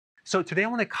So today I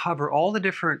want to cover all the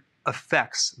different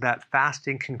effects that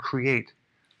fasting can create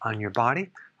on your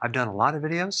body. I've done a lot of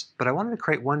videos, but I wanted to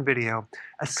create one video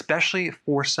especially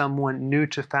for someone new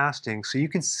to fasting so you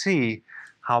can see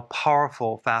how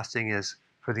powerful fasting is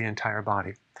for the entire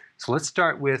body. So let's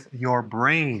start with your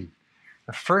brain.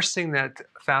 The first thing that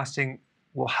fasting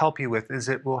will help you with is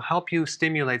it will help you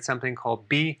stimulate something called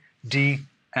BDNF,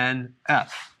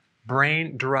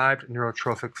 brain-derived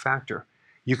neurotrophic factor.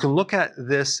 You can look at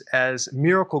this as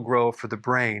Miracle-Gro for the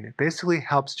brain. It basically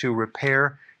helps to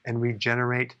repair and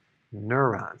regenerate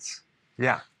neurons.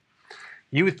 Yeah.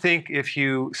 You would think if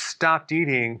you stopped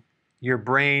eating, your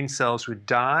brain cells would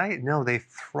die. No, they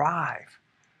thrive.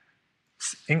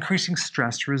 Increasing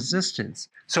stress resistance.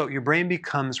 So your brain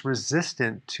becomes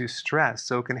resistant to stress,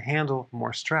 so it can handle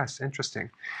more stress. Interesting.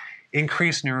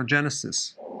 Increased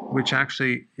neurogenesis, which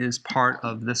actually is part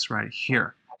of this right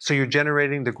here. So you're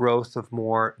generating the growth of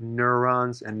more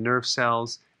neurons and nerve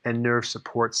cells and nerve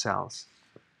support cells.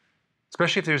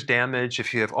 Especially if there's damage,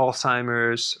 if you have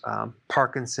Alzheimer's,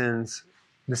 Parkinson's,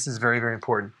 this is very, very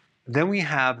important. Then we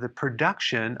have the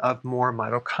production of more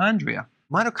mitochondria.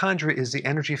 Mitochondria is the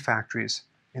energy factories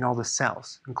in all the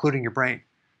cells, including your brain.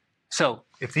 So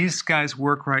if these guys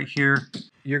work right here,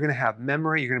 you're going to have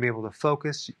memory, you're going to be able to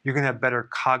focus, you're going to have better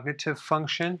cognitive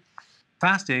function.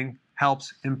 Fasting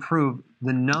helps improve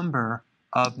the number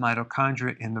of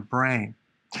mitochondria in the brain.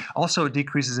 Also, it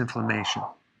decreases inflammation.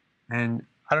 And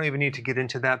I don't even need to get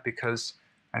into that because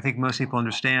I think most people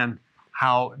understand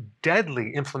how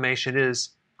deadly inflammation is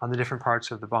on the different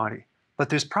parts of the body. But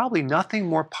there's probably nothing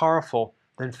more powerful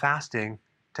than fasting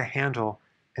to handle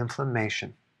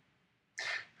inflammation.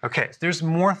 Okay, so there's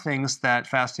more things that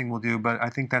fasting will do, but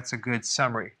I think that's a good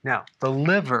summary. Now, the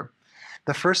liver.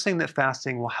 The first thing that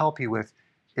fasting will help you with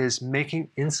is making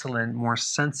insulin more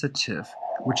sensitive,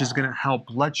 which is going to help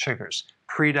blood sugars,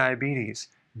 prediabetes,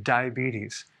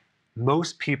 diabetes.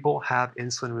 Most people have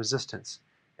insulin resistance,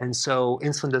 and so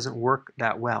insulin doesn't work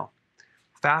that well.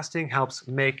 Fasting helps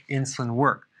make insulin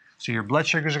work. So your blood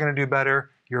sugars are going to do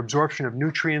better, your absorption of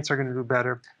nutrients are going to do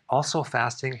better. Also,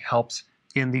 fasting helps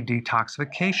in the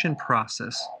detoxification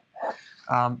process.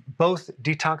 Both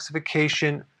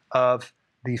detoxification of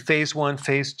the phase 1,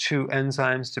 phase 2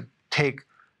 enzymes to take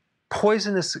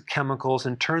poisonous chemicals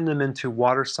and turn them into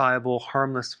water-soluble,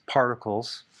 harmless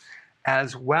particles,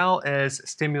 as well as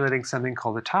stimulating something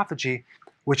called autophagy,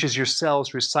 which is your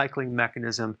cell's recycling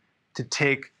mechanism to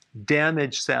take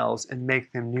damaged cells and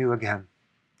make them new again.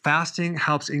 Fasting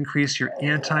helps increase your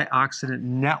antioxidant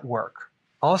network.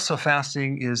 Also,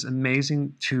 fasting is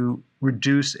amazing to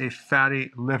reduce a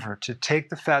fatty liver, to take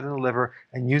the fat in the liver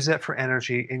and use that for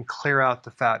energy and clear out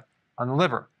the fat on the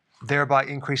liver, thereby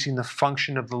increasing the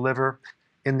function of the liver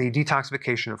in the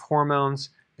detoxification of hormones,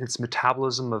 its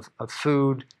metabolism of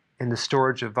food, in the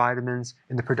storage of vitamins,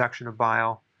 in the production of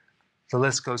bile. The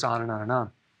list goes on and on and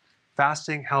on.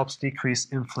 Fasting helps decrease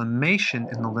inflammation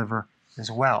in the liver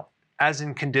as well, as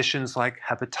in conditions like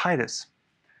hepatitis.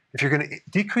 If you're going to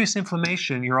decrease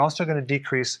inflammation, you're also going to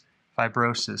decrease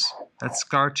fibrosis. That's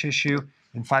scar tissue,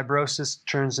 and fibrosis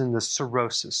turns into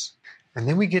cirrhosis. And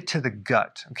then we get to the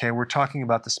gut. Okay, we're talking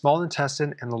about the small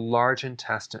intestine and the large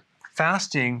intestine.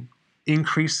 Fasting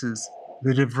increases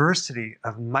the diversity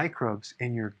of microbes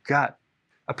in your gut.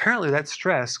 Apparently, that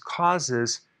stress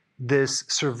causes this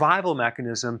survival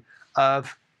mechanism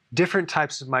of different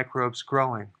types of microbes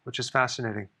growing, which is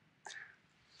fascinating.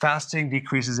 Fasting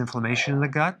decreases inflammation in the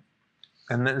gut,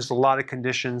 and there's a lot of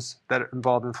conditions that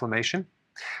involve inflammation.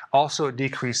 Also, it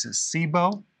decreases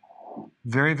SIBO,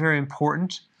 very, very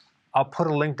important. I'll put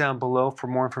a link down below for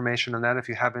more information on that if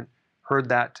you haven't heard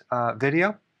that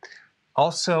video.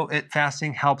 Also,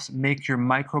 fasting helps make your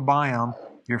microbiome,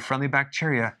 your friendly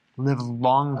bacteria, live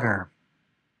longer.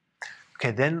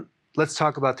 Okay, then let's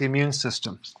talk about the immune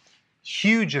system.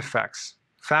 Huge effects.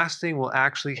 Fasting will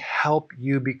actually help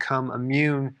you become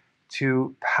immune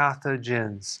to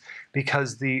pathogens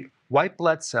because the white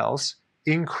blood cells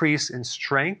increase in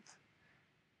strength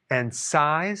and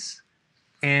size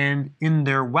and in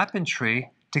their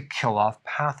weaponry to kill off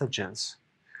pathogens.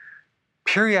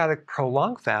 Periodic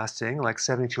prolonged fasting, like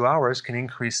 72 hours, can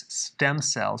increase stem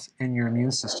cells in your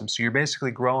immune system. So you're basically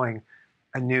growing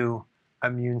a new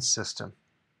immune system.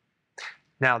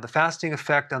 Now, the fasting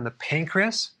effect on the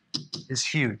pancreas is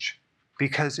huge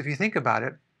because if you think about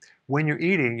it, when you're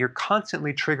eating, you're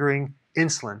constantly triggering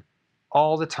insulin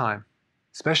all the time,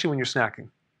 especially when you're snacking.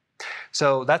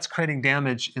 So that's creating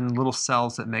damage in little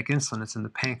cells that make insulin. It's in the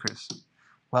pancreas.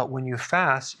 Well, when you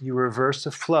fast, you reverse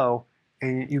the flow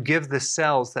and you give the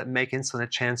cells that make insulin a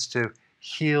chance to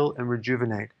heal and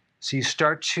rejuvenate. So you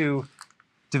start to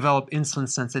develop insulin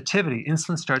sensitivity.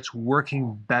 Insulin starts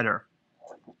working better.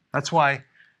 That's why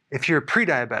if you're a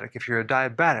pre-diabetic, if you're a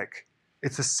diabetic,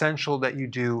 it's essential that you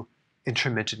do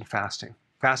intermittent fasting.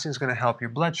 Fasting is going to help your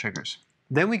blood sugars.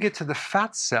 Then we get to the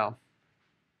fat cell.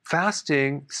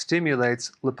 Fasting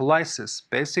stimulates lipolysis,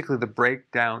 basically the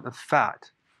breakdown of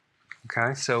fat.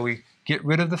 Okay, so we get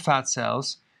rid of the fat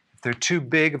cells. If they're too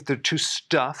big, if they're too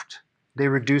stuffed, they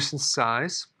reduce in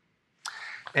size.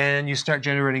 And you start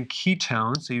generating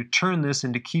ketones. So you turn this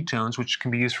into ketones, which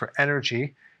can be used for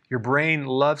energy. Your brain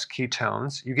loves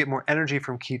ketones. You get more energy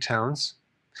from ketones.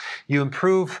 You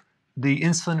improve the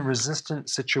insulin-resistant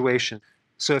situation.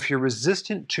 So if you're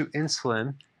resistant to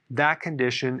insulin, that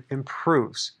condition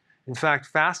improves. In fact,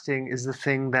 fasting is the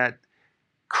thing that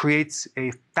creates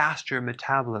a faster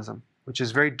metabolism, which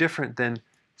is very different than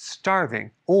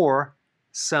starving or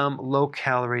some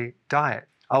low-calorie diet.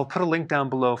 I'll put a link down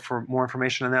below for more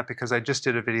information on that because I just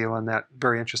did a video on that.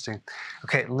 Very interesting.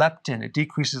 Okay, leptin. It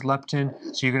decreases leptin.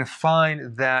 So you're going to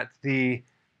find that the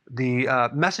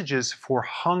messages for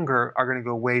hunger are going to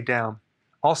go way down.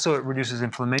 Also, it reduces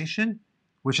inflammation,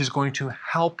 which is going to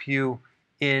help you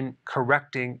in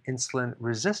correcting insulin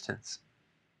resistance.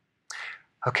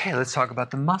 Okay, let's talk about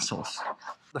the muscles.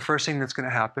 The first thing that's going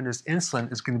to happen is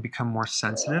insulin is going to become more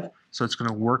sensitive, so it's going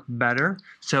to work better.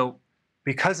 So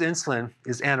because insulin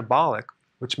is anabolic,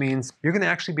 which means you're going to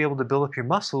actually be able to build up your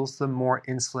muscles the more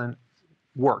insulin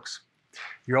works.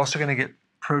 You're also going to get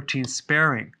protein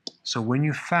sparing. So when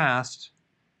you fast,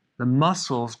 the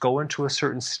muscles go into a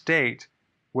certain state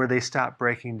where they stop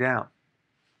breaking down.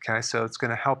 Okay, so it's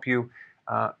going to help you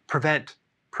prevent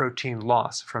protein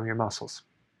loss from your muscles.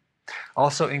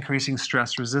 Also increasing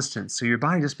stress resistance. So your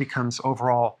body just becomes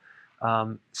overall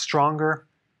stronger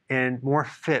and more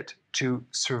fit to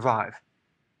survive.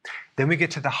 Then we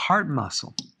get to the heart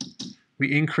muscle.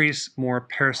 We increase more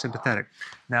parasympathetic.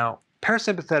 Now,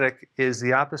 parasympathetic is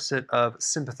the opposite of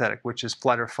sympathetic, which is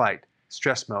flight or fight,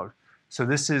 stress mode. So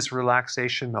this is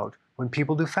relaxation mode. When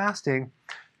people do fasting,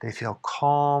 they feel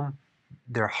calm,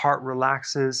 their heart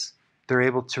relaxes, they're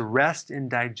able to rest and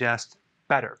digest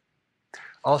better.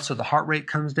 Also, the heart rate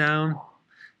comes down,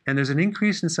 and there's an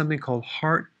increase in something called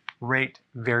heart rate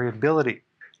variability.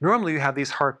 Normally, you have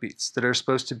these heartbeats that are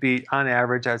supposed to be, on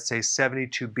average, I'd say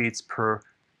 72 beats per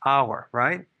hour,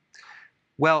 right?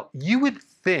 Well, you would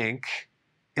think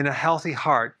in a healthy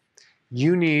heart,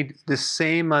 you need the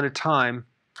same amount of time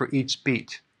for each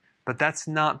beat. But that's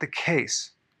not the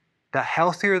case. The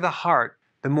healthier the heart,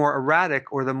 the more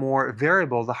erratic or the more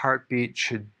variable the heartbeat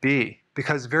should be.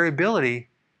 Because variability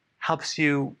helps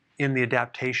you in the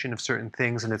adaptation of certain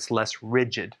things and it's less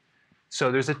rigid.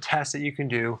 So there's a test that you can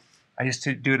do. I used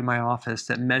to do it in my office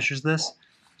that measures this,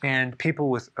 and people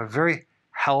with a very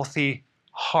healthy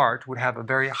heart would have a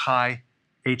very high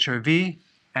HRV,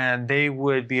 and they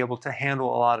would be able to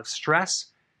handle a lot of stress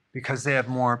because they have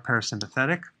more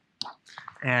parasympathetic,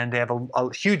 and they have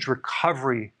a huge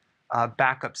recovery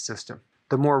backup system.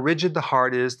 The more rigid the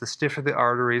heart is, the stiffer the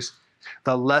arteries,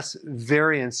 the less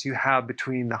variance you have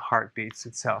between the heartbeats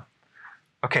itself.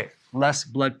 Okay, less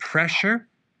blood pressure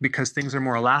because things are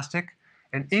more elastic,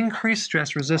 and increased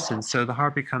stress resistance, so the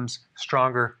heart becomes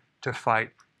stronger to fight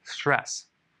stress.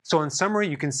 So in summary,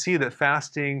 you can see that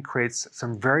fasting creates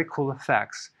some very cool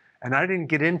effects, and I didn't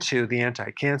get into the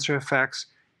anti-cancer effects,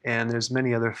 and there's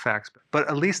many other effects, but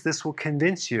at least this will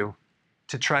convince you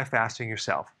to try fasting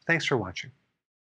yourself. Thanks for watching.